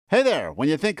Hey there, when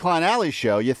you think Klein Alley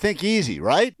Show, you think easy,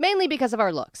 right? Mainly because of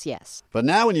our looks, yes. But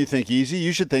now when you think easy,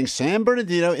 you should think San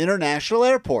Bernardino International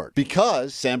Airport.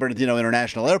 Because San Bernardino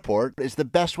International Airport is the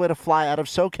best way to fly out of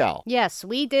SoCal. Yes,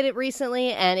 we did it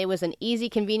recently, and it was an easy,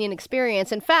 convenient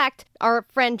experience. In fact, our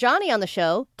friend Johnny on the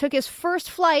show took his first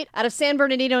flight out of San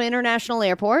Bernardino International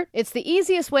Airport. It's the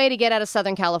easiest way to get out of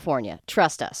Southern California.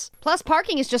 Trust us. Plus,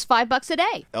 parking is just $5 a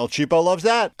day. El Cheapo loves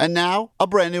that. And now, a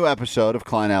brand new episode of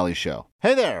Klein Alley Show.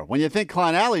 Hey there, when you think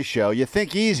Klein Alley Show, you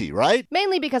think easy, right?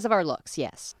 Mainly because of our looks,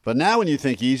 yes. But now when you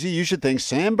think easy, you should think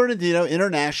San Bernardino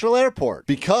International Airport.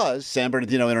 Because San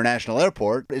Bernardino International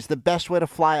Airport is the best way to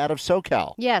fly out of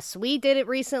SoCal. Yes, we did it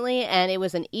recently, and it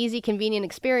was an easy, convenient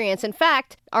experience. In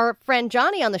fact, our friend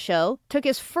Johnny on the show took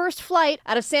his first flight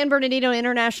out of San Bernardino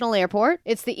International Airport.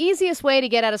 It's the easiest way to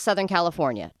get out of Southern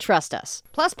California. Trust us.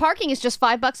 Plus, parking is just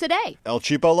 $5 a day. El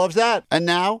Cheapo loves that. And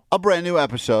now, a brand new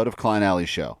episode of Klein Alley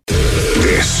Show.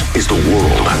 This is the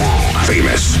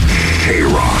world-famous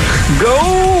K-Rock.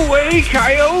 Go away,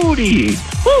 Coyote!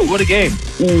 Woo, what a game.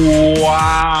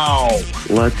 Wow.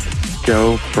 Let's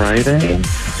go Friday.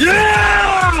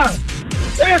 Yeah!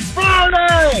 It's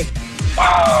Friday!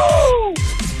 Oh!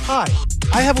 Hi,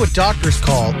 I have what doctors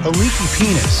call a leaky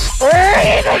penis.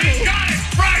 Thank God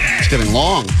it's Friday! It's getting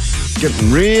long.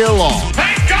 Getting real long.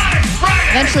 Thank God it's Friday!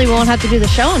 Eventually, we won't have to do the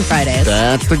show on Fridays.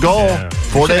 That's the goal. Yeah.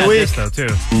 4-day week. Though, too.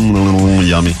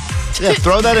 Yummy. Yeah,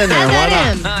 throw that in there. Why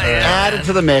Add not? that in. Add it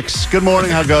to the mix. Good morning.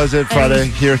 How goes it? Friday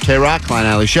here at K-Rock, Klein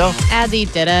Alley Show. Add the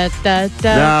da-da-da-da.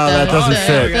 No, that doesn't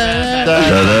fit.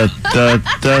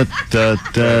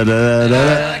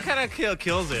 That kind of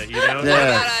kills it, you know?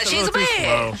 Yeah. She's a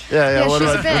bitch. Yeah. What she's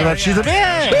a about bitch. she's a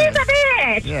bitch? She's a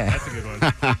bitch! Yeah. That's a good one.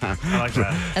 I like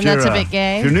that. And that's a bit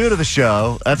gay. If you're new to the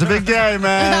show, that's a big gay,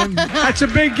 man. That's a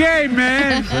big game,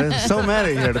 man. There's so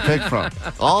many here to pick from.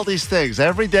 All these things.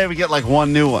 Every day we get like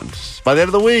one new one. By the end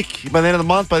of the week, by the end of the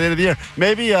month, by the end of the year.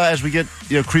 Maybe as we get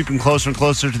creeping closer and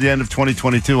closer to the end of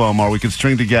 2022, Omar, we can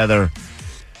string together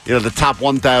the top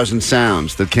 1,000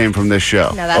 sounds that came from this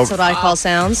show. Now that's what I call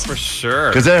sounds. For sure.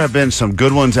 Because there have been some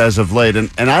good ones as of late. And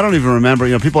I don't even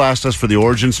remember, people asked us for the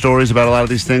origin stories about a lot of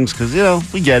these things because,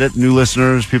 we get it. New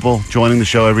listeners, people joining the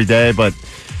show every day. But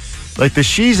like the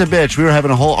she's a bitch, we were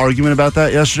having a whole argument about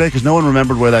that yesterday because no one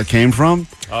remembered where that came from.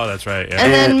 Oh, that's right. Yeah.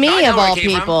 And then me, I know of where it all came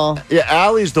people. Yeah,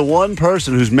 Allie's the one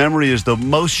person whose memory is the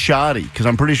most shoddy because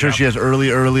I'm pretty sure she has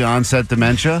early onset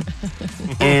dementia.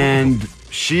 And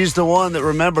she's the one that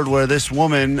remembered where this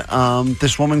woman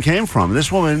came from. This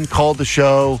woman called the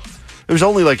show. It was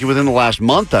only like within the last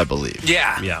month, I believe.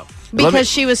 Yeah.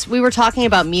 Because we were talking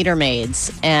about meter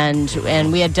maids, and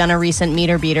we had done a recent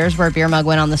meter beaters where Beer Mug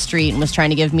went on the street and was trying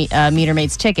to give meter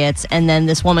maids tickets, and then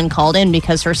this woman called in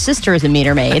because her sister is a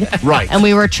meter maid, Right? And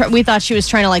we thought she was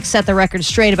trying to set the record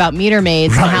straight about meter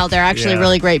maids and how they're actually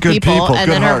really great Good people, and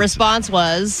good then her hearts. response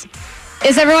was,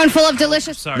 "Is everyone full of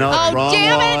delicious?" Sorry. No, Oh, wrong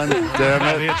damn it. one.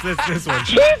 Damn it. It's this one.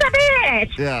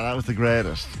 Yeah, that was the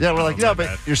greatest. Yeah, we're like, yeah,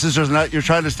 but your sister's not. You're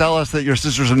trying to tell us that your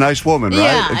sister's a nice woman, right?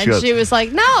 Yeah, And and goes, she was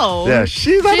like, "No, yeah,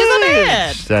 she's a bitch.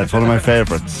 bitch." That's one of my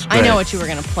favorites. I know Great. what you were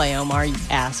gonna play, Omar, you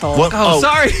asshole. What? Oh,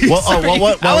 sorry.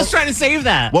 What? I was trying to save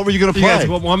that. What were you going to You play? guys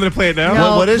want me to play it now?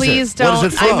 No, what is it? please What is don't.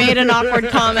 it from? I made an awkward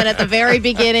comment at the very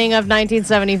beginning of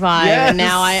 1975, and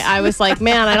now I was like,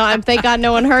 man, thank God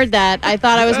no one heard that. I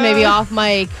thought I was maybe off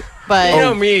mic, but You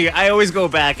know me, I always go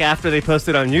back after they post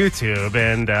it on YouTube,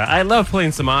 and I love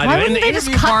playing some audio. why and wouldn't the they just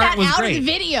interview cut part that was out great. of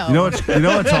the video? You know what's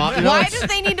Why did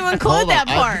they need to include that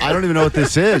part? I don't even know what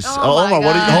this is. Oh, my Omar,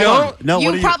 what do you? God. Hold on. No, you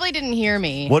what do you? probably didn't hear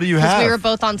me. What do you 'cause have? we were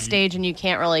both on stage, and you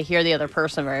can't really hear the other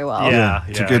person very well. Yeah,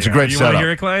 It's a great You setup. want to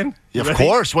hear it, Klein? Yeah, of Ready?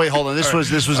 course. Wait, hold on. This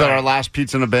was at our last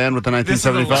Pizza in a Band with the This is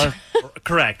the 1975.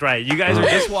 Correct, right. You guys are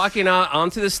just walking out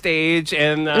onto the stage,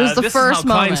 and was the this first is how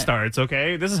Klein moment. starts,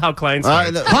 okay? This is how Klein All right,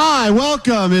 starts. hi,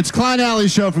 welcome. It's Klein Alley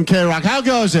Show from K-Rock. How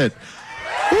goes it?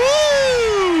 Woo!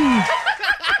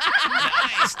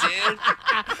 Nice, dude.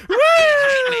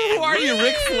 Woo! Are you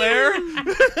Ric Flair?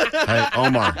 Hey,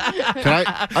 Omar, can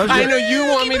I? I know you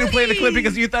want me to play the clip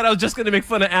because you thought I was just going to make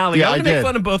fun of Allie. Yeah, I'm I going to make did.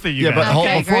 fun of both of you Yeah, but guys. hold,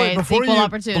 Okay, before, great. before Equal you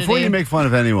opportunity. before you make fun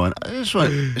of anyone, I just want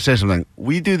to say something.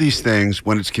 We do these things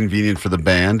when it's convenient for the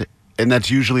band, and that's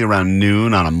usually around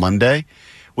noon on a Monday,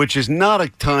 which is not a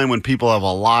time when people have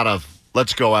a lot of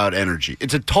let's go out energy.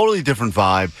 It's a totally different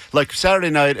vibe. Like Saturday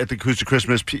night at the Acoustic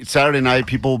Christmas, Saturday night,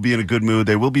 people will be in a good mood.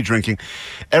 They will be drinking.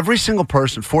 Every single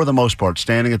person, for the most part,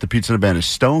 standing at the Pizza in a Band is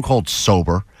stone cold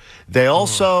sober. They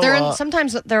also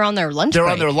Sometimes they're on their lunch they're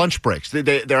break. on their lunch breaks.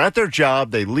 They're at their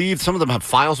job. They leave. Some of them have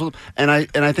files with them. And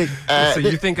I think So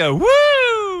you think,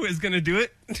 woo! who is going to do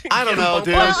it? I don't know,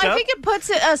 dude. Well, I think it puts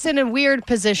us in a weird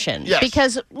position. Yes.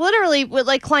 Because literally,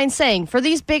 like Klein's saying, for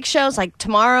these big shows like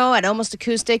tomorrow at Almost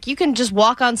Acoustic, you can just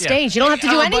walk on stage. You don't have to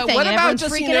do anything. But what and about everyone's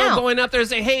just, freaking out. going up there and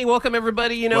saying, hey, welcome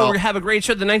everybody, we're going to have a great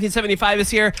show. The 1975 is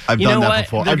here. I've you done know that what?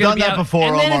 before. They're I've gonna done be that out- before,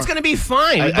 And then Omar. it's going to be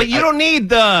fine. But you don't need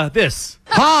this.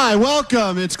 Hi,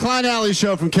 welcome. It's Klein Alley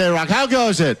Show from K-Rock. How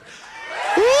goes it?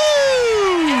 Woo!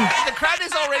 The crowd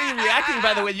is already reacting,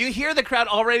 by the way. You hear the crowd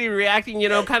already reacting,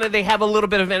 kind of they have a little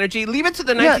bit of energy. Leave it to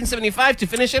the 1975 to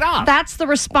finish it off. That's the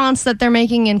response that they're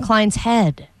making in Klein's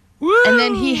head. Woo! And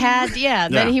then he had,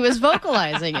 then he was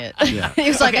vocalizing it. He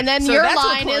was like, and then so your that's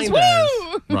what great Klein is, does.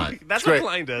 woo! Right. That's It's great. what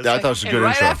Klein does. Yeah, I thought it was a And good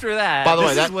right intro. after that, By the way,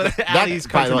 this that, is what that, Allie's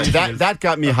by the way, contribution is. that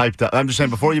got me hyped up. I'm just saying,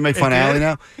 before you make fun of Allie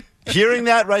now, hearing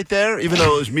that right there, even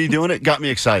though it was me doing it, got me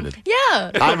excited.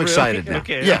 Yeah. I'm excited now.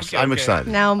 Okay, yes, okay, I'm okay. excited.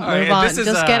 Now move right, on. this is,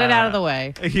 Just get it out of the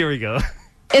way. Here we go.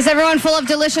 Is everyone full of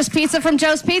delicious pizza from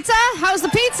Joe's Pizza? How's the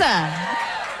pizza?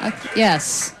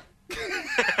 Yes.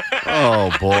 Oh,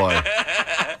 boy.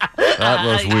 That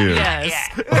was weird. Yes.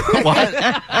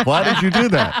 Why did you do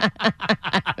that?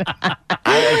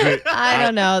 I agree. I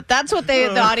don't know. That's what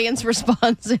the audience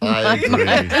responds in I my agree.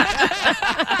 mind.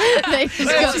 They just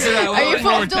Let's do that go, one are you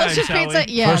full more of time, delicious shall pizza?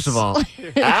 we? Yes. First of all,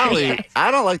 Allie,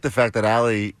 I don't like the fact that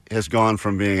Allie has gone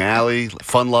from being Allie,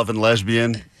 fun-loving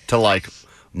lesbian, to like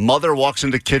mother walks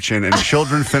into kitchen and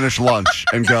children finish lunch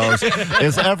and goes,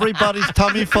 is everybody's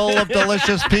tummy full of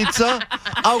delicious pizza?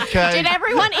 Okay. Did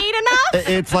everyone eat enough?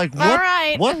 It's like, All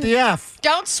right. what the F?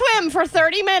 Don't swim for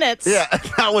 30 minutes. Yeah,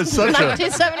 that was such a...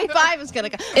 1975 is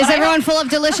going to go. Is everyone full of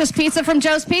delicious pizza from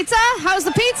Joe's Pizza? How's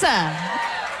the pizza?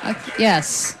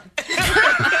 Yes.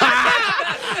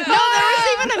 No, there was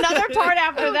even another part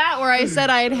after that where I said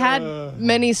I'd had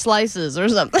many slices or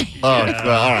something. Oh,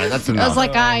 well, all right, that's enough. I was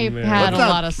like, I had a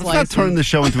lot of Let's slices. not turn the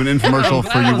show into an infomercial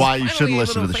for you why you shouldn't finally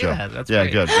listen to able the to show. play that. That's Yeah,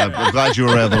 great. good. I'm glad you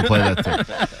were able to play that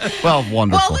too. Well,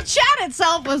 wonderful. Well, the chat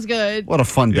itself was good. What a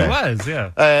fun day. It was,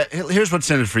 yeah. Here's what's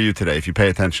in it for you today if you pay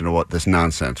attention to what this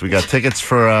nonsense. We got tickets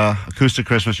for Acoustic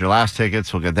Christmas, your last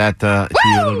tickets. We'll get that to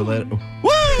you a little bit later.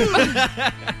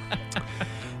 Woo!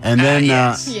 And then,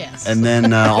 Yes. and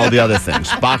then all the other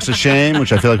things. Box of Shame,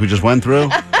 which I feel like we just went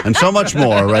through, and so much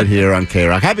more right here on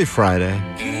K-Rock. Happy Friday.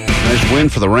 Nice win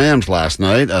for the Rams last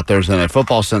night. Thursday Night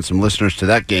Football sent some listeners to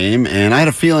that game, and I had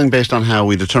a feeling based on how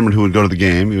we determined who would go to the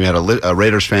game. We had a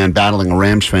Raiders fan battling a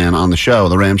Rams fan on the show.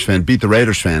 The Rams fan beat the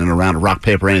Raiders fan in a round of rock,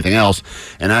 paper, anything else,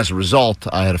 and as a result,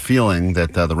 I had a feeling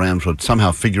that the Rams would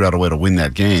somehow figure out a way to win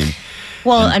that game.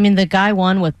 Well, I mean, the guy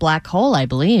won with Black Hole, I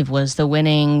believe, was the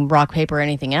winning rock, paper,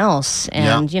 anything else.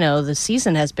 And, the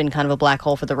season has been kind of a black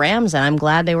hole for the Rams, and I'm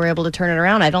glad they were able to turn it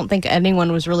around. I don't think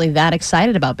anyone was really that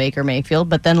excited about Baker Mayfield,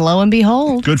 but then lo and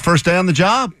behold. Good first day on the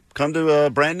job. Come to a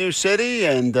brand new city,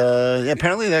 and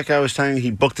apparently that guy was saying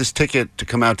he booked his ticket to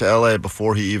come out to L.A.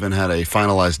 before he even had a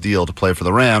finalized deal to play for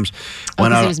the Rams.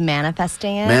 Because he was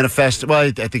manifesting it? Well,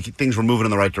 I think things were moving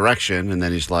in the right direction, and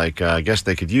then he's like, I guess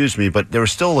they could use me, but there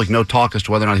was still like no talk as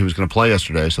to whether or not he was going to play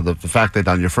yesterday. So the fact that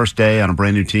on your first day on a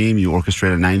brand new team, you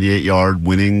orchestrate a 98-yard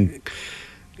winning,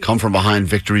 come from behind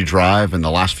victory drive in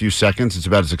the last few seconds, it's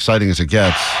about as exciting as it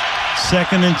gets.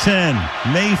 2nd and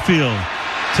 10. Mayfield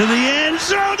to the end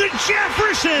zone to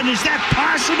Jefferson. Is that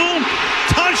possible?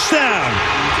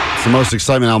 Touchdown. It's the most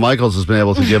excitement Al Michaels has been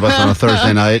able to give us on a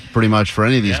Thursday night, pretty much for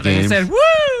any of these He games. said, woo!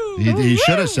 He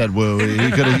should have said woo. He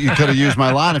could have used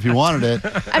my line if he wanted it.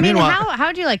 I mean, Meanwhile-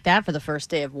 how do you like that for the first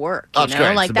day of work? Oh, You it's know, great.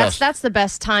 It's like the that's best. the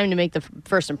best time to make the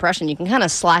first impression. You can kind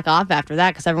of slack off after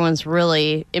that because everyone's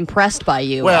really impressed by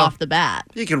you Well, off the bat.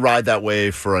 You can ride that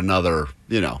wave for another,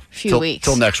 Few weeks.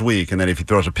 till next week, and then if he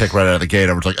throws a pick right out of the gate,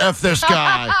 everyone's like, "F this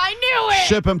guy, I knew it.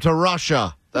 ship him to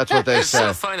Russia." That's what they It's so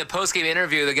say. funny. The post-game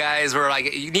interview, the guys were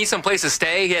like, "You need some place to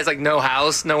stay." He has like no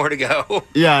house, nowhere to go.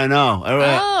 Yeah, I know.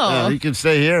 Oh. You can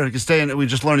stay here. You can stay in. We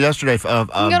just learned yesterday. You can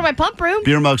go to my pump room.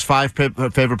 Beer Mug's 5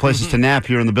 favorite places to nap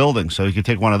here in the building, so you could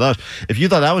take one of those. If you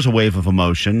thought that was a wave of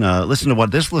emotion, listen to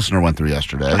what this listener went through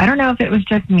yesterday. I don't know if it was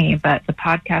just me, but the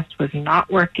podcast was not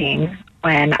working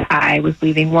when I was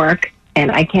leaving work. And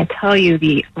I can't tell you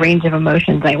the range of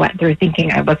emotions I went through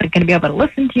thinking I wasn't going to be able to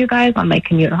listen to you guys on my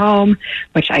commute home,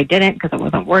 which I didn't because it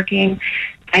wasn't working.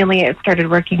 Finally, it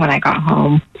started working when I got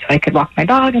home, so I could walk my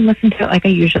dog and listen to it like I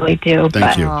usually do.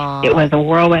 Thank you. It was a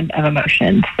whirlwind of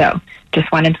emotions. So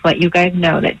just wanted to let you guys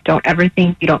know that don't ever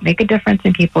think you don't make a difference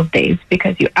in people's days,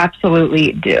 because you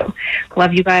absolutely do.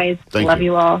 Love you guys. Love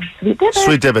you all. Sweet Dibbits.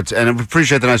 Sweet Dibbits. And I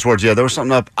appreciate the nice words. Yeah, there was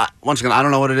something up. Once again, I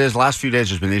don't know what it is. Last few days,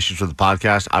 there's been issues with the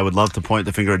podcast. I would love to point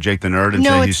the finger at Jake the Nerd and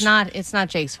no, say it's not. It's not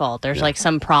Jake's fault. There's like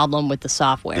some problem with the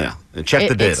software. Yeah. And check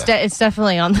the data. It's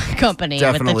definitely on the company.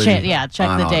 Definitely with the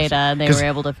check the data, and they were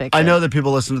able to fix it. I know that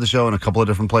people listen to the show in a couple of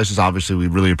different places. Obviously, we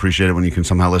really appreciate it when you can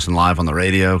somehow listen live on the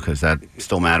radio, because that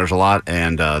still matters a lot,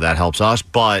 and that helps us.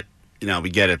 But, we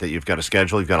get it that you've got a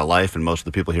schedule, you've got a life, and most of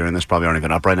the people hearing this probably aren't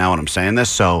even up right now when I'm saying this.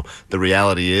 So the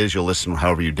reality is you'll listen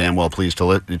however you damn well please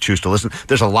to choose to listen.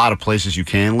 There's a lot of places you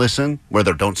can listen where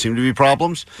there don't seem to be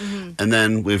problems. Mm-hmm. And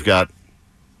then we've got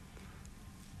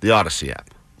the Odyssey app.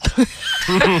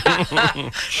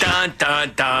 Dun,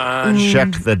 dun, dun.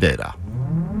 Check the data.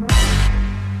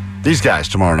 These guys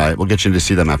tomorrow night. We'll get you in to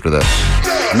see them after this.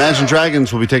 Imagine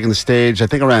Dragons will be taking the stage, I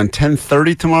think, around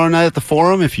 10:30 tomorrow night at the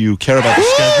Forum, if you care about the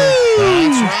schedule.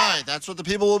 That's right. That's what the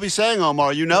people will be saying,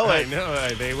 Omar. You know it. I know.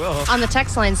 They will. On the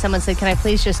text line, someone said, can I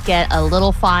please just get a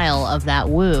little file of that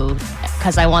woo?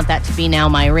 Because I want that to be now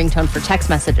my ringtone for text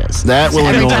messages. That will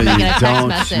every annoy time I you. get a text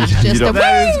message, just don't,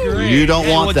 that is great. You don't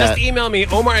want that. Just email me,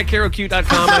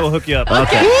 omar@KROQ.com. I will hook you up.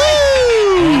 Okay.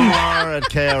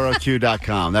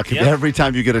 Omar@KROQ.com. That could be every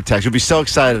time you get a text. You'll be so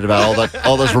excited about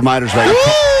all those reminders about your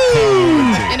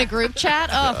in a group chat?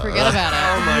 Oh, forget about it.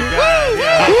 Oh, my God.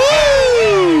 Yeah.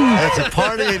 That's a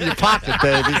party in your pocket,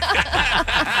 baby.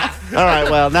 All right,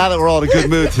 well, now that we're all in a good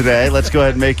mood today, let's go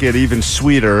ahead and make it even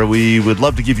sweeter. We would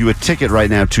love to give you a ticket right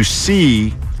now to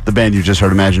see the band you just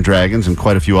heard, Imagine Dragons, and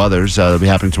quite a few others. They'll be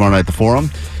happening tomorrow night at the Forum.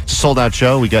 It's a sold-out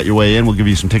show. We got your way in. We'll give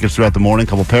you some tickets throughout the morning, a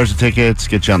couple pairs of tickets,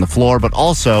 get you on the floor, but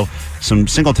also some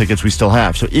single tickets we still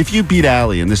have. So if you beat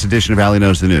Allie in this edition of Allie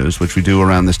Knows the News, which we do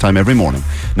around this time every morning,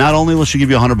 not only will she give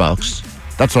you $100,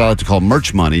 that's what I like to call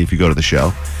merch money if you go to the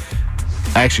show.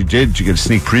 I actually did. You get a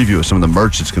sneak preview of some of the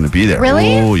merch that's going to be there.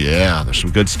 Really? Oh, yeah. There's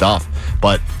some good stuff.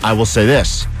 But I will say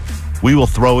this. We will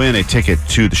throw in a ticket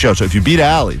to the show. So if you beat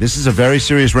Allie, this is a very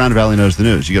serious round of Allie Knows the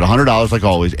News. You get $100 like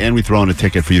always, and we throw in a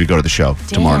ticket for you to go to the show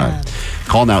tomorrow night.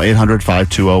 Call now,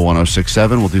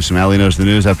 800-520-1067. We'll do some Allie Knows the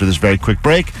News after this very quick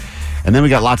break. And then we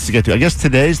got lots to get to. I guess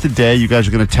today's the day you guys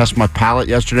are going to test my palate.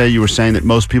 Yesterday you were saying that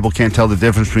most people can't tell the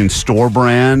difference between store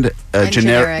brand,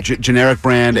 generic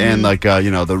brand, and like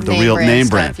the real name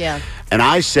brand. Stuff, yeah. And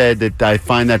I said that I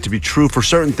find that to be true for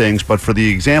certain things, but for the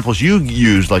examples you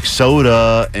used, like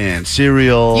soda and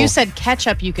cereal. You said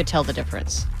ketchup, you could tell the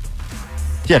difference.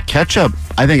 Yeah, ketchup.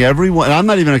 I think everyone, and I'm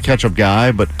not even a ketchup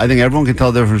guy, but I think everyone can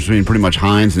tell the difference between pretty much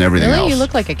Heinz and everything else. You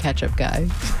look like a ketchup guy.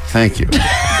 Thank you.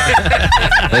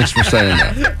 Thanks for saying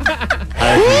that. You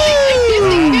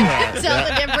can tell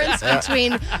the difference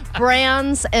between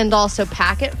brands and also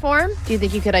packet form? Do you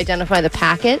think you could identify the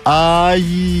packet?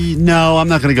 No, I'm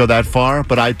not going to go that far,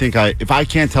 but I think if I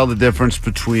can't tell the difference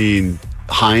between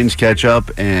Heinz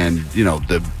ketchup and,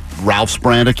 the Ralph's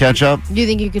brand of ketchup. Do you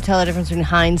think you could tell the difference between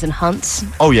Heinz and Hunt's?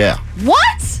 Oh, yeah.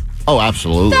 What? Oh,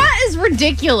 absolutely. That is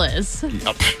ridiculous.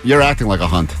 You're acting like a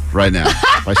hunt right now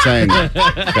by saying that.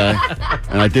 Okay?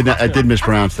 And I did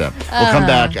mispronounce that. We'll come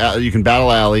back. You can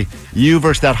battle Allie. You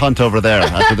versus that hunt over there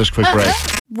after this quick break.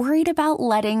 Worried about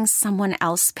letting someone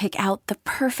else pick out the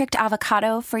perfect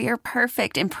avocado for your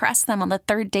perfect impress them on the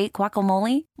third date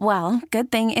guacamole? Well,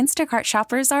 good thing Instacart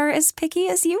shoppers are as picky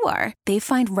as you are. They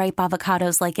find ripe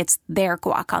avocados like it's their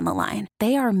guac on the line.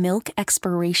 They are milk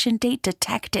expiration date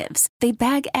detectives. They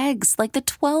bag eggs like the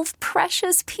 12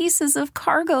 precious pieces of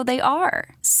cargo they are.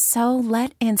 So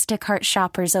let Instacart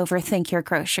shoppers overthink your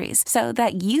groceries so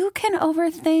that you can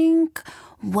overthink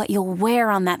what you'll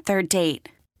wear on that third date.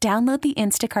 Download the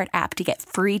Instacart app to get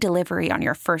free delivery on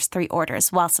your first 3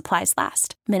 orders while supplies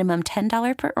last. Minimum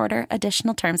 $10 per order.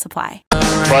 Additional terms apply.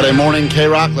 Friday morning,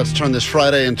 K-Rock. Let's turn this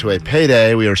Friday into a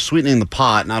payday. We are sweetening the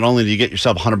pot. Not only do you get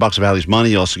yourself $100 of Allie's money,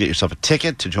 you also get yourself a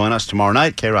ticket to join us tomorrow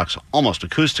night. K-Rock's Almost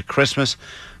Acoustic Christmas.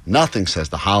 Nothing says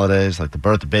the holidays like the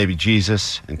birth of baby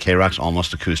Jesus, and K-Rock's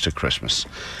Almost Acoustic Christmas.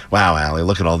 Wow, Allie,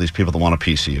 look at all these people that want a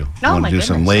piece of you. Want to do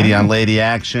some lady-on-lady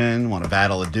action, want to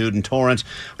battle a dude in Torrance.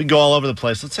 We go all over the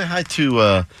place. Let's say hi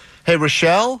to, hey,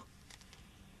 Rochelle?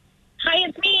 Hi,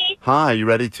 it's me. Hi, you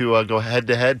ready to go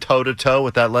head-to-head, toe-to-toe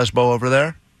with that lesbo over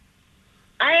there?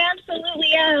 I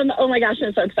absolutely am. Oh, my gosh,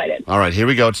 I'm so excited. All right, here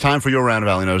we go. It's time for your round of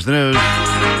Allie Knows the News.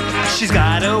 She's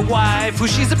got a wife who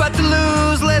she's about to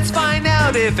lose. Let's find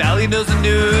out if Allie knows the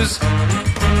news.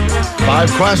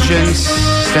 5 questions.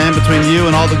 Stand between you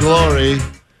and all the glory.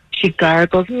 She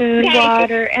gargles moon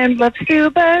water and loves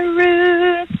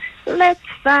Subarus. Let's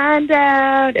find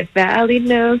out if Allie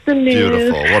knows the news.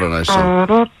 Beautiful. What a nice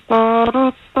song.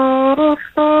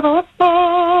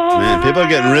 People are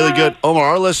getting really good. Omar,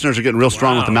 our listeners are getting real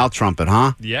strong with the mouth trumpet,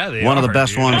 huh? Yeah, they One are. of the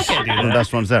best dude. ones. I can't do One of the that.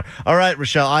 best ones there. All right,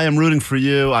 Rochelle, I am rooting for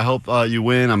you. I hope you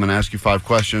win. I'm going to ask you 5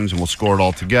 questions, and we'll score it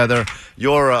all together.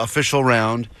 Your official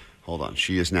round. Hold on.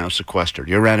 She is now sequestered.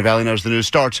 Your round of Allie Knows the News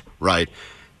starts right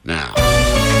now.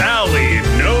 Allie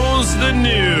knows the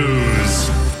news.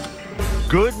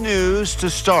 Good news to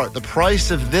start. The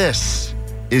price of this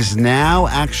is now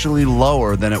actually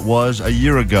lower than it was a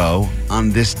year ago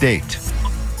on this date.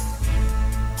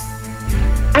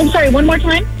 I'm sorry, one more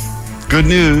time? Good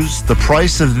news. The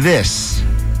price of this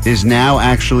is now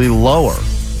actually lower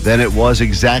than it was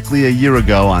exactly a year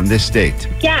ago on this date.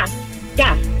 Gas.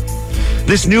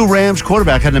 This new Rams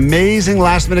quarterback had an amazing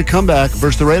last-minute comeback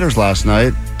versus the Raiders last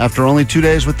night after only 2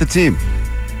 days with the team.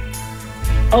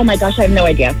 Oh my gosh, I have no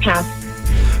idea. Pass.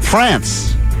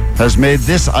 France has made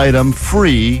this item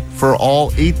free for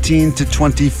all 18 to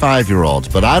 25-year-olds,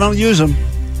 but I don't use them.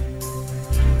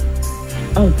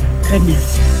 Oh,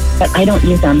 goodness. But I don't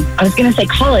use them. I was going to say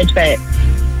college, but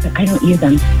I don't use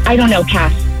them. I don't know.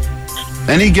 Pass.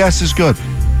 Any guess is good.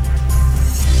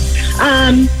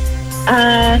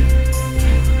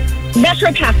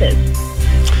 Metro passes.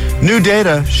 New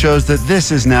data shows that this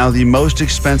is now the most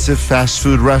expensive fast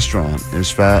food restaurant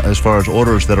as far as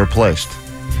orders that are placed.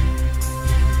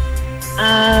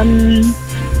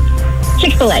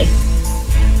 Chick-fil-A.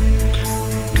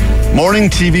 Morning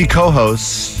TV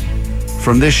co-hosts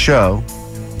from this show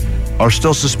are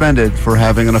still suspended for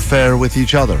having an affair with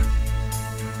each other.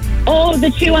 Oh, the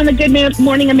two on the Good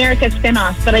Morning America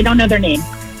spinoff, but I don't know their name.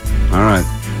 All right.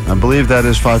 I believe that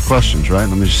is 5 questions, right?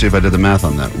 Let me just see if I did the math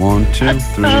on that. 1, 2,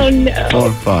 3, Oh, no.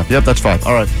 4, 5. Yep, that's 5.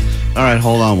 All right. All right,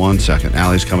 hold on 1 second.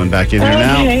 Allie's coming back in here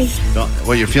Okay. now.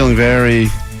 Well, you're feeling very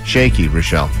shaky,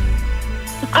 Rochelle.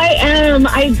 I am.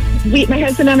 My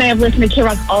husband and I have listened to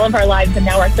K-Rock all of our lives, and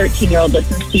now our 13-year-old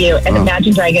listens to you. And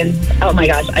Imagine Dragons, oh my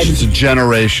gosh. It's a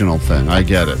generational thing. I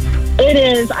get it. It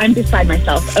is. I'm beside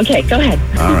myself. Okay, go ahead.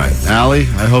 All right. Allie,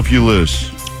 I hope you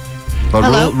lose. But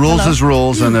Hello? rules Hello. is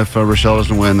rules, and if Rochelle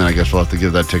doesn't win, then I guess we'll have to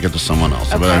give that ticket to someone else.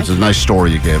 But Okay. it's a nice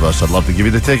story you gave us. I'd love to give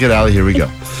you the ticket, Allie. Here we go.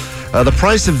 The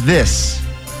price of this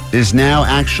is now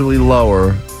actually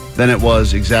lower than it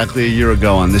was exactly a year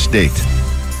ago on this date.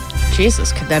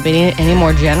 Jesus, could that be any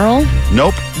more general?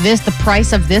 Nope. The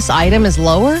price of this item is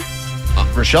lower?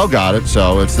 Rochelle got it,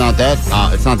 so it's not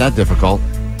that difficult.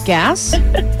 Gas?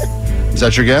 Is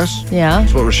that your guess? Yeah.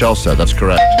 That's what Rochelle said. That's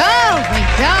correct. Oh my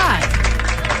God.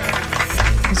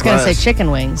 I was going to say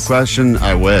chicken wings. Question,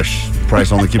 I wish.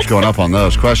 Price only keeps going up on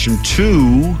those. Question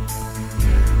 2.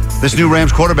 This new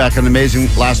Rams quarterback had an amazing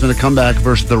last-minute comeback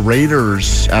versus the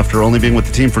Raiders after only being with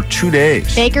the team for 2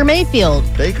 days. Baker Mayfield.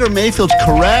 Baker Mayfield's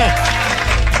correct.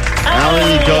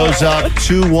 Allie goes up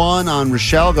 2-1 on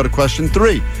Rochelle. Go to question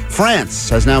 3. France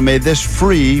has now made this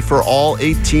free for all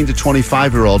 18 to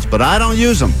 25-year-olds, but I don't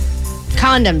use them.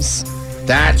 Condoms.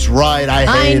 That's right. I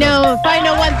hate 'em. know. If I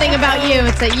know one thing about you,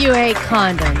 it's that you hate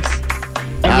condoms.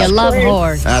 And you love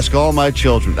whores. Ask all my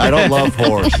children. I don't love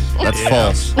whores. That's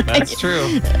false. That's true.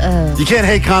 You can't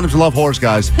hate condoms and love whores,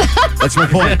 guys. That's my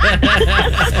point.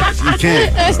 You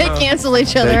can't. They cancel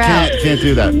each They other out. can't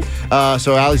do that.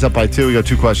 So Allie's up by 2. We got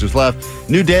 2 questions left.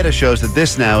 New data shows that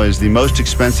this now is the most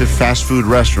expensive fast food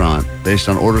restaurant based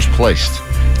on orders placed.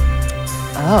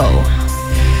 Oh.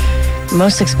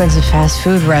 Most expensive fast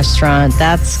food restaurant.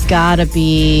 That's gotta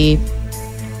be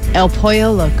El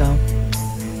Pollo Loco.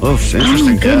 Oh,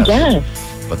 interesting good guess.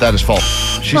 But that is false.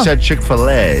 She said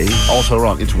Chick-fil-A. Also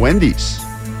wrong. It's Wendy's.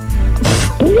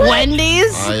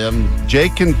 Wendy's?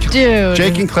 Jake can Dude.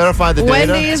 Jake can clarify the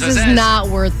data. Wendy's is not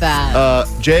worth that.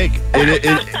 Jake, it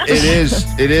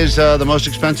is the most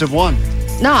expensive one.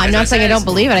 No, I'm not saying I don't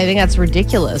believe it. I think that's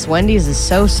ridiculous. Wendy's is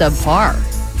so subpar.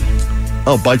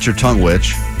 Oh, bite your tongue,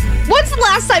 witch. When's the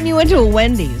last time you went to a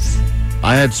Wendy's?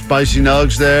 I had spicy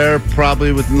nugs there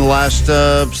probably within the last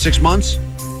 6 months.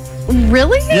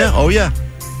 Really? Yeah. Oh, yeah.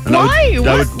 And Why? I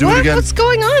would do it again. What's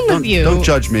going on with you? Don't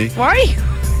judge me. Why are you?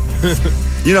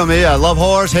 You know me. I love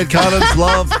whores, hate condoms,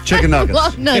 love chicken nuggets.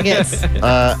 Love nuggets.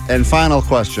 And final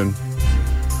question.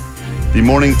 The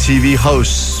morning TV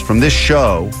hosts from this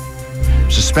show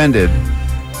suspended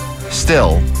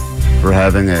still for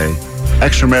having a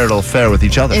extramarital affair with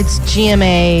each other. It's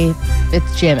GMA. It's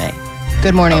GMA.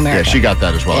 Good Morning America. Yeah, she got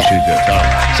that as well. Yeah. She did. All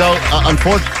right. So,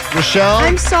 unfortunately, Rochelle,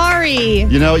 I'm sorry.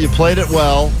 you know, you played it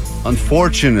well.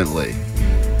 Unfortunately,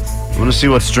 I want to see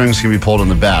what strings can be pulled in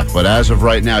the back. But as of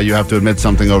right now, you have to admit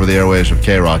something over the airwaves of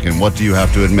K-Rock. And what do you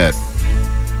have to admit?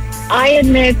 I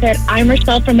admit that I'm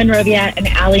Rochelle from Monrovia, and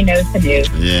Allie knows the news.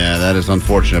 Yeah, that is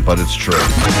unfortunate, but it's true.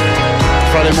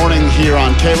 Friday morning here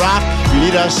on K-Rock. You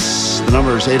Meet us. The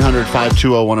number is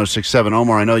 800-520-1067.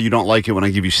 Omar, I know you don't like it when I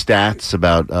give you stats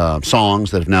about songs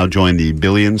that have now joined the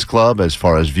Billions Club as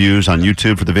far as views on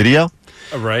YouTube for the video.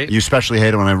 Right. You especially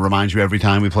hate it when I remind you every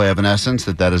time we play Evanescence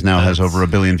that is now has over 1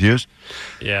 billion views.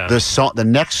 Yeah. The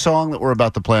next song that we're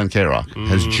about to play on K-Rock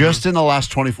has just in the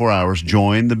last 24 hours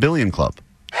joined the Billion Club.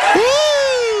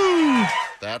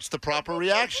 That's the proper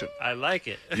reaction. I like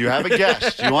it. You have a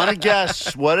guess. Do you want to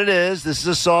guess what it is? This is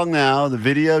a song now. The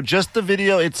video, just the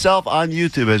video itself on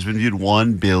YouTube has been viewed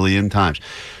 1 billion times.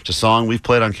 It's a song we've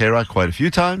played on K-Rock quite a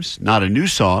few times. Not a new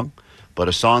song, but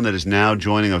a song that is now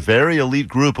joining a very elite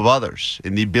group of others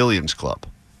in the Billions Club.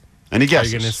 Any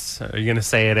guesses? Are you gonna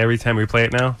say it every time we play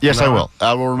it now? Yes, I will.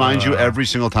 I will remind you every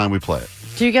single time we play it.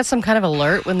 Do you get some kind of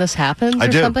alert when this happens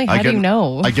or something? How do you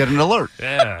know? I get an alert.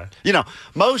 Yeah. You know,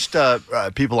 most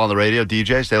people on the radio,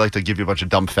 DJs, they like to give you a bunch of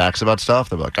dumb facts about stuff.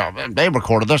 They're like, oh, man, they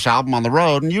recorded this album on the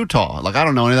road in Utah. Like, I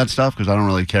don't know any of that stuff because I don't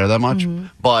really care that much.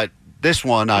 But this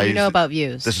one, You know about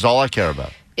views. This is all I care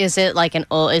about. Is it like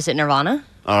is it Nirvana?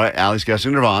 All right, Allie's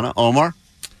guessing Nirvana. Omar?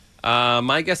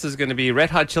 My guess is going to be Red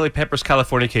Hot Chili Peppers'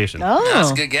 Californication. Oh.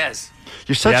 That's a good guess.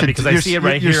 You're such because I see it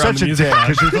right here on the music You're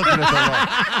box. such a dick because you're looking at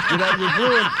the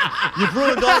light. You've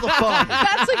ruined all the fun.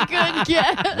 That's a good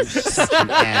guess. Such an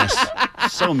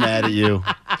ass. So mad at you.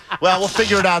 Well, we'll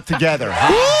figure it out together.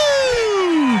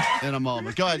 Huh? In a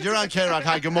moment. Go ahead. You're on K-Rock.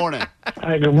 Hi, good morning.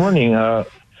 Hi, good morning. I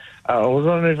was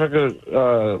wondering if I could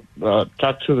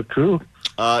talk to the crew.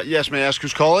 Yes, may I ask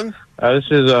who's calling? This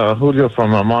is Julio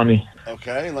from Armani.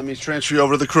 Okay, let me transfer you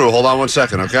over to the crew. Hold on 1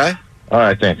 second, okay? All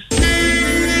right, thanks.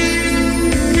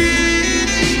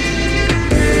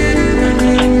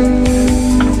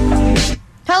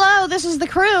 Hello, this is the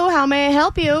crew. How may I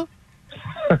help you?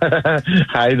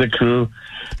 Hi, the crew.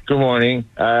 Good morning.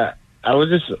 I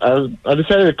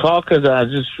decided to call because I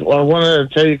wanted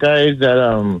to tell you guys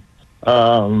that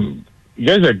you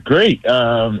guys are great.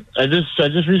 I just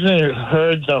recently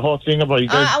heard the whole thing about you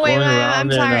guys going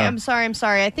around. I'm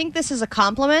sorry. I think this is a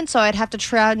compliment, so I'd have to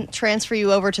transfer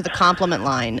you over to the compliment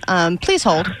line. Please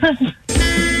hold.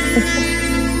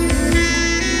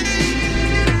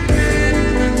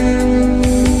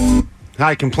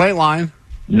 Hi, complaint line.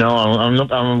 No,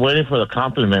 I'm waiting for the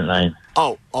compliment line.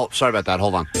 Oh, sorry about that.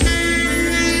 Hold on.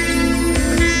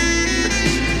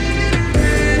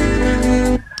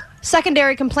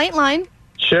 Secondary complaint line.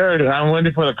 Sure, I'm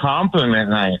waiting for the compliment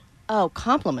line. Oh,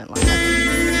 compliment line.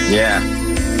 Yeah.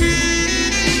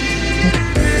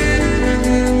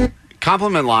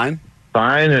 Compliment line.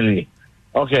 Finally.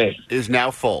 Okay. Is now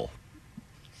full.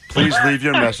 Please leave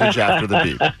your message after the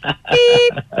beep.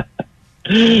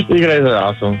 You guys are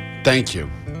awesome. Thank you.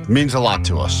 It means a lot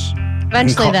to us.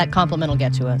 Eventually that compliment will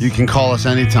get to us. You can call us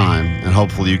anytime, and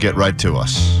hopefully you get right to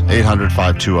us.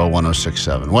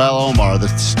 800-520-1067. Well, Omar,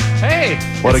 that's... Hey,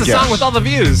 what it's a a song guess. with all the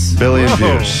views. Billion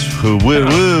Whoa. views. Who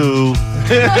woo-woo.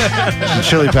 The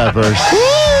Chili Peppers.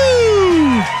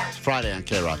 It's Friday on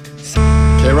K-Rock.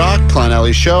 K-Rock, Klein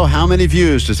Alley Show. How many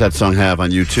views does that song have on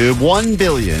YouTube? 1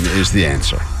 billion is the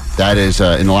answer. That is,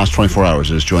 in the last 24 hours,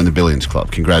 it has joined the Billions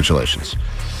Club. Congratulations.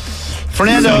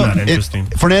 Fernando, So not interesting.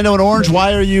 Fernando in Orange,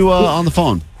 why are you on the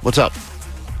phone? What's up?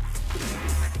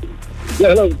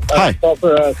 Yeah, hello. Hi. Call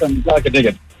for some Metallica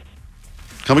tickets.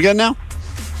 Come again now?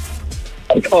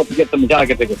 I called to get some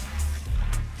Metallica tickets.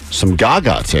 Some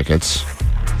Gaga tickets.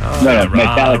 No,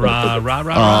 Metallica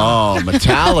tickets. Oh,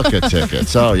 Metallica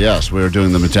tickets. Oh, yes, we're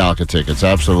doing the Metallica tickets.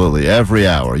 Absolutely. Every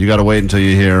hour. You got to wait until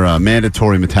you hear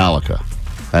mandatory Metallica.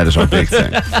 That is our big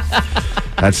thing.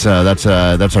 That's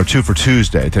our 2 for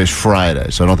Tuesday. Today's Friday,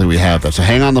 so I don't think we have that. So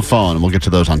hang on the phone, and we'll get to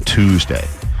those on Tuesday.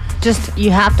 Just,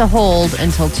 you have to hold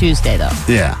until Tuesday, though.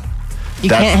 Yeah. You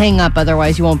can't hang up,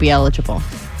 otherwise you won't be eligible.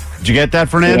 Did you get that,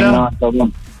 Fernando? Yeah,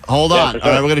 no, Hold Yeah, on. for All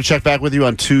right, sure. we're going to check back with you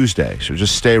on Tuesday, so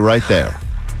just stay right there.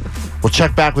 We'll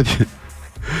check back with you.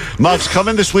 Muggs, come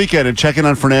in this weekend and check in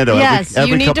on Fernando. Yes,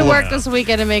 every you need to couple work of, this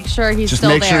weekend to make sure he's Just still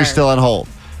make there. sure he's still on hold.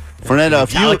 Fernando,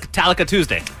 if you... Metallica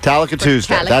Tuesday. Metallica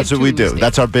Tuesday. Metallica That's what we do. Tuesday.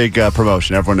 That's our big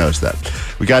promotion. Everyone knows that.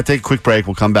 We got to take a quick break.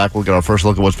 We'll come back. We'll get our first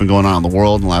look at what's been going on in the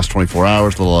world in the last 24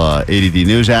 hours. A little ADD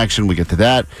news action. We get to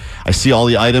that. I see all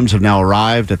the items have now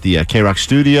arrived at the K-Rock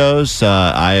studios.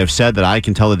 I have said that I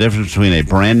can tell the difference between a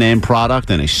brand name product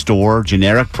and a store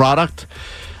generic product.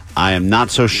 I am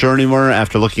not so sure anymore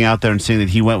after looking out there and seeing that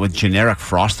he went with generic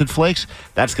Frosted Flakes.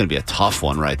 That's going to be a tough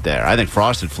one right there. I think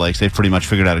Frosted Flakes, they've pretty much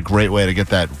figured out a great way to get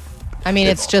that. I mean,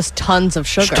 it's just tons of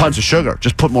sugar. Just tons of sugar.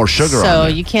 Just put more sugar on So there.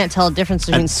 you can't tell the difference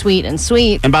between sweet and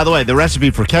sweet. And by the way, the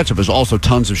recipe for ketchup is also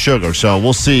tons of sugar. So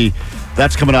we'll see.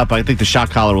 That's coming up. I think the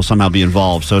shot collar will somehow be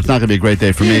involved. So it's not going to be a great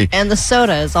day for me. And the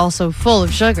soda is also full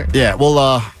of sugar. Yeah,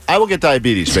 well, I will get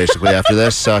diabetes, basically, after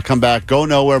this. Come back, go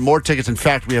nowhere, more tickets. In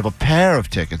fact, we have a pair of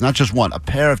tickets, not just one, a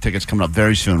pair of tickets coming up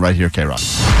very soon right here, K-Rock.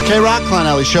 K-Rock, Klein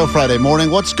Alley Show, Friday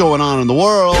morning. What's going on in the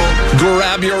world?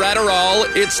 Grab your Adderall.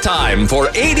 It's time for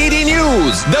 880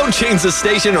 News. Don't change the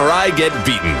station or I get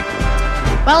beaten.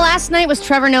 Well, last night was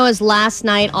Trevor Noah's last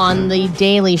night on The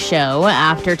Daily Show.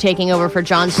 After taking over for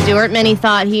Jon Stewart, many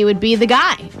thought he would be the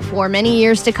guy for many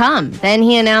years to come. Then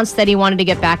he announced that he wanted to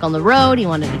get back on the road. He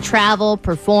wanted to travel,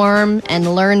 perform,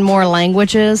 and learn more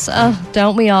languages. Oh,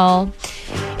 don't we all?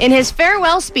 In his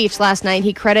farewell speech last night,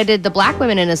 he credited the black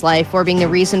women in his life for being the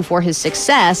reason for his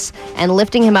success and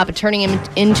lifting him up and turning him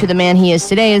into the man he is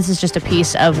today. This is just a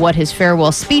piece of what his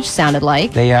farewell speech sounded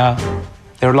like. They're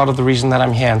a lot of the reason that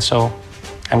I'm here, and so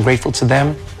I'm grateful to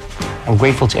them. I'm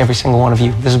grateful to every single one of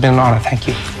you. This has been an honor. Thank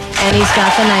you. And he's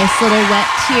got the nice little wet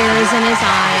tears in his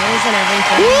eyes and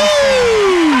everything.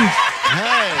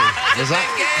 Hey,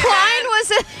 Klein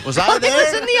was I there?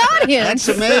 was in the audience. That's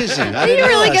amazing. You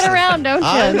really get around, don't you?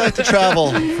 I like to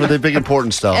travel for the big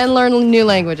important stuff. And learn new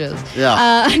languages.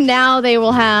 Yeah. Now they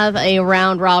will have a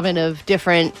round robin of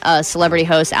different celebrity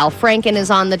hosts. Al Franken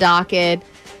is on the docket.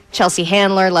 Chelsea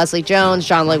Handler, Leslie Jones,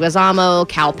 John Leguizamo,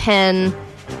 Cal Penn,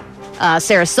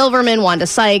 Sarah Silverman, Wanda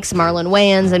Sykes, Marlon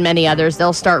Wayans, and many others.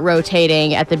 They'll start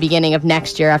rotating at the beginning of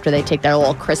next year after they take their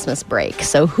little Christmas break.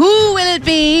 So who will it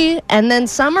be? And then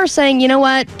some are saying, you know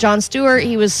what, Jon Stewart,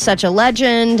 he was such a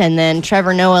legend. And then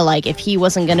Trevor Noah, like, if he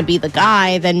wasn't going to be the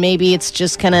guy, then maybe it's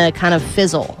just going to kind of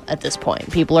fizzle at this point.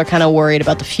 People are kind of worried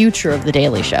about the future of The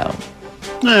Daily Show.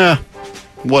 Yeah,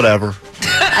 whatever.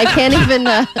 I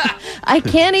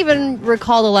can't even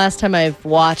recall the last time I've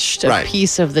watched a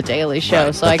piece of The Daily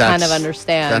Show, so I kind of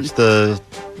understand. It's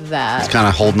kind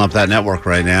of holding up that network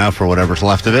right now for whatever's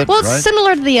left of it. Well, it's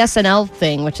similar to the SNL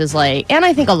thing, which is like, and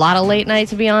I think a lot of late night,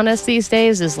 to be honest, these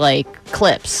days is like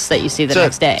clips that you see the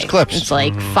next day. It's clips. It's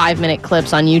like 5-minute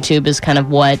clips on YouTube is kind of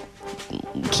what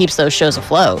keeps those shows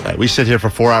afloat. Right, we sit here for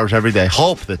 4 hours every day,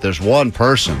 hope that there's one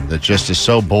person that just is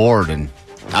so bored and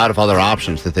out of other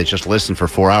options that they just listen for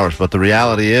 4 hours. But the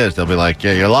reality is they'll be like,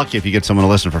 yeah, you're lucky if you get someone to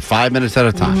listen for 5 minutes at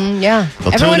a time. Yeah.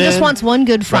 They'll Everyone tune just in. wants one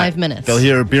good 5 minutes. They'll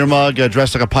hear a beer mug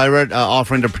dressed like a pirate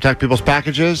offering to protect people's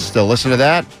packages. They'll listen to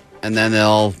that, and then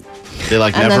they'll be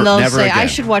like, and never, then they'll never say, again. I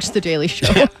should watch The Daily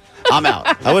Show. I'm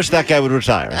out. I wish that guy would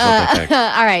retire. Is what they think.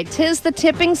 All right. 'Tis the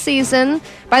tipping season.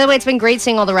 By the way, it's been great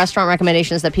seeing all the restaurant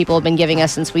recommendations that people have been giving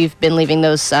us since we've been leaving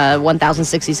those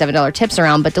 $1,067 tips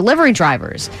around. But delivery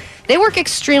drivers, they work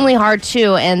extremely hard,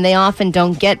 too, and they often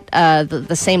don't get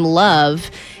the same love.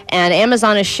 And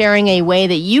Amazon is sharing a way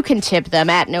that you can tip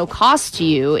them at no cost to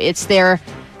you. It's their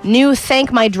new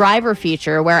Thank My Driver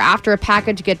feature, where after a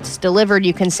package gets delivered,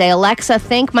 you can say, Alexa,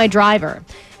 thank my driver.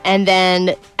 And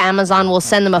then Amazon will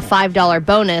send them a $5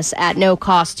 bonus at no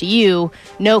cost to you,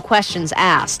 no questions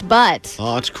asked. But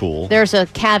oh, that's cool. There's a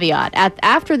caveat.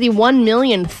 After the 1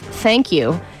 millionth thank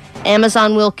you,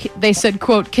 Amazon will, they said,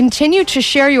 quote, continue to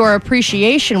share your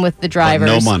appreciation with the drivers.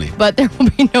 But no money. But there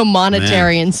will be no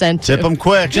monetary incentive. Tip them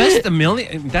quick. Just $1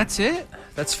 million. That's it?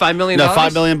 That's $5 million? No,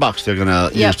 $5 million they're going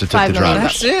to use to tip the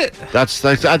drivers. That's it. That's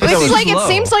I think It's that was like, it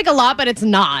seems like a lot, but it's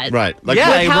not. Right. Like,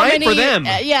 yeah, right for them.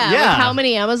 With how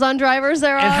many Amazon drivers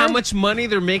there are. And how much money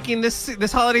they're making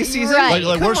this holiday season. Right.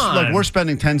 Like we're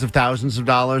spending tens of thousands of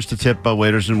dollars to tip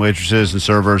waiters and waitresses and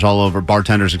servers all over,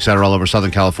 bartenders, et cetera, all over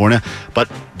Southern California. But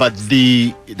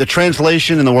the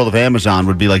translation in the world of Amazon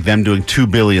would be like them doing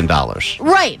 $2 billion.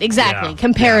 Right, exactly,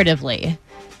 comparatively. Yeah.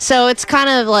 So it's kind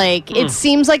of like, it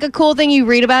seems like a cool thing you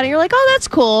read about it. You're like, oh, that's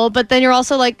cool. But then you're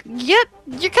also like, yep,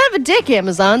 you're kind of a dick,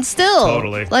 Amazon, still.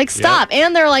 Totally. Like, stop. Yep.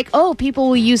 And they're like, oh, people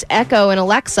will use Echo and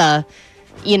Alexa,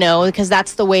 because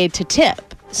that's the way to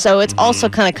tip. So it's also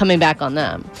kind of coming back on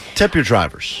them. Tip your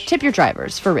drivers. Tip your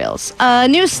drivers, for reals. A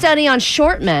new study on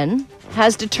short men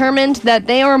has determined that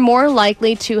they are more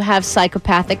likely to have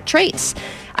psychopathic traits.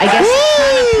 I guess it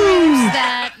kind of proves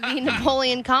that the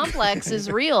Napoleon complex is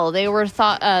real. They were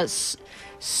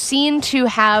seen to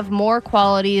have more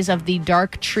qualities of the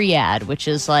dark triad, which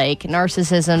is like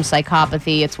narcissism,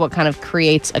 psychopathy. It's what kind of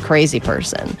creates a crazy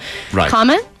person. Right.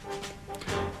 Comment?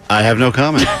 I have no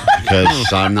comment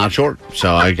because I'm not short,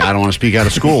 so I don't want to speak out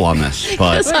of school on this.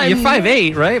 But you're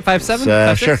 5'8", right?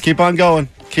 5'7"? Sure, keep on going.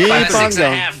 Keep 5'6" on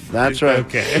going. That's right.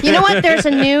 Okay. You know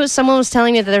what? Someone was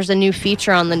telling me that there's a new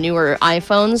feature on the newer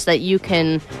iPhones that you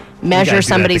can measure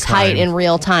somebody's height in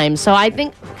real time. So I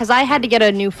think because I had to get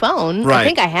a new phone. Right. I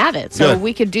think I have it, so Good.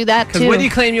 we could do that, Because too. what do you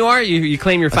claim you are? You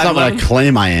claim you're That's not what I 5'11"?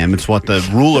 claim I am. It's what the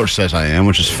ruler says I am,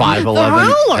 which is 5'11".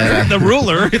 ruler? The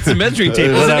ruler? It's a measuring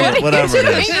tape. isn't it? Whatever it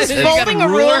is. Just You got folding a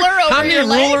ruler over How many your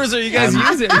leg? rulers are you guys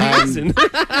using?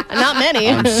 Not many.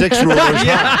 I'm 6 rulers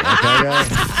high.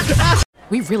 Okay?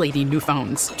 We really need new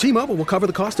phones. T-Mobile will cover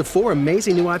the cost of 4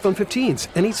 amazing new iPhone 15s,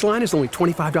 and each line is only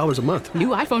 $25 a month. New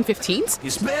iPhone 15s?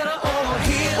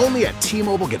 Only at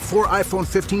T-Mobile, get 4 iPhone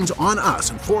 15s on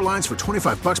us and 4 lines for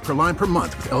 $25 per line per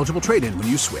month with eligible trade-in when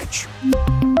you switch.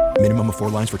 Minimum of 4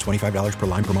 lines for $25 per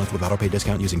line per month with autopay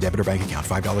discount using debit or bank account.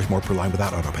 $5 more per line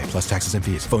without autopay, plus taxes and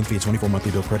fees. Phone fee at 24 monthly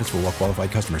bill credits for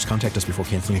well-qualified customers. Contact us before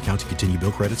canceling account to continue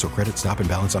bill credits or credit stop and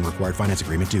balance on required finance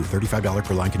agreement due. $35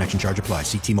 per line connection charge applies.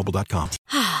 See T-Mobile.com.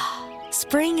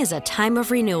 Spring is a time of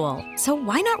renewal, so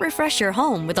why not refresh your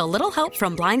home with a little help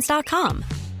from Blinds.com?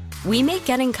 We make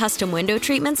getting custom window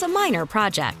treatments a minor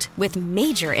project with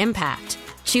major impact.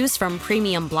 Choose from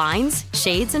premium blinds,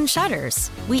 shades, and shutters.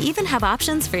 We even have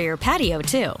options for your patio,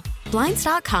 too.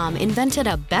 Blinds.com invented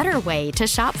a better way to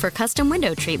shop for custom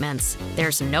window treatments.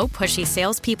 There's no pushy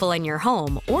salespeople in your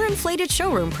home or inflated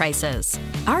showroom prices.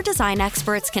 Our design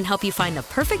experts can help you find the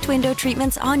perfect window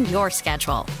treatments on your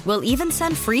schedule. We'll even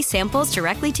send free samples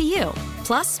directly to you.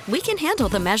 Plus, we can handle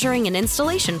the measuring and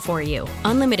installation for you.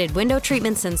 Unlimited window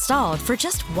treatments installed for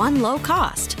just one low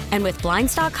cost. And with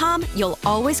Blinds.com, you'll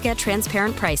always get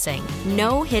transparent pricing.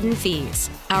 No hidden fees.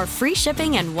 Our free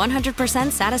shipping and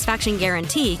 100% satisfaction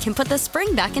guarantee can put the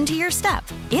spring back into your step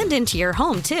and into your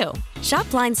home, too. Shop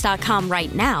Blinds.com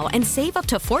right now and save up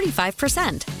to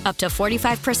 45%. Up to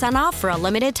 45% off for a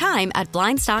limited time at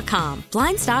Blinds.com.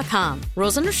 Blinds.com.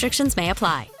 Rules and restrictions may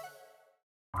apply.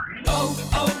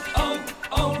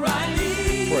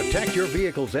 Protect your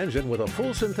vehicle's engine with a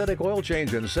full synthetic oil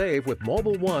change and save with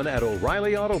Mobil 1 at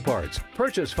O'Reilly Auto Parts.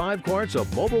 Purchase 5 quarts of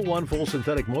Mobil 1 full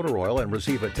synthetic motor oil and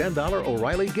receive a $10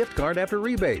 O'Reilly gift card after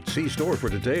rebate. See store for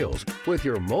details. With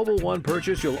your Mobil 1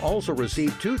 purchase, you'll also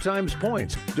receive 2 times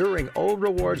points during O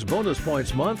Rewards Bonus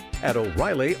Points Month at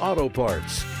O'Reilly Auto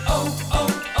Parts.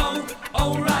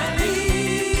 O'Reilly.